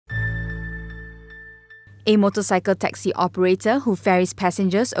A motorcycle taxi operator who ferries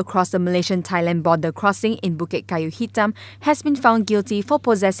passengers across the Malaysian-Thailand border crossing in Bukit Kayu Hitam has been found guilty for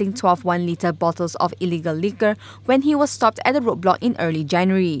possessing 12 one-litre bottles of illegal liquor when he was stopped at a roadblock in early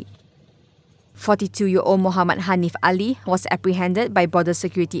January. 42-year-old Muhammad Hanif Ali was apprehended by Border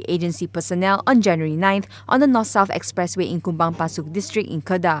Security Agency personnel on January 9th on the North-South Expressway in Kumbang Pasuk district in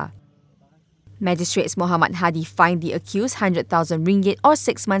Kedah. Magistrates Muhammad Hadi fined the accused 100,000 ringgit or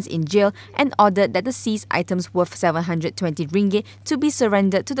 6 months in jail and ordered that the seized items worth 720 ringgit to be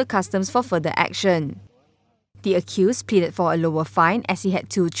surrendered to the customs for further action. The accused pleaded for a lower fine as he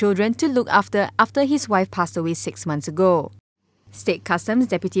had 2 children to look after his wife passed away 6 months ago. State Customs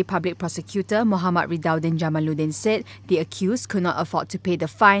Deputy Public Prosecutor Muhammad Ridauddin Jamaluddin said the accused could not afford to pay the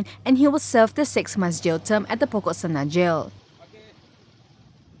fine and he will serve the 6 months jail term at the Pokok Sana jail.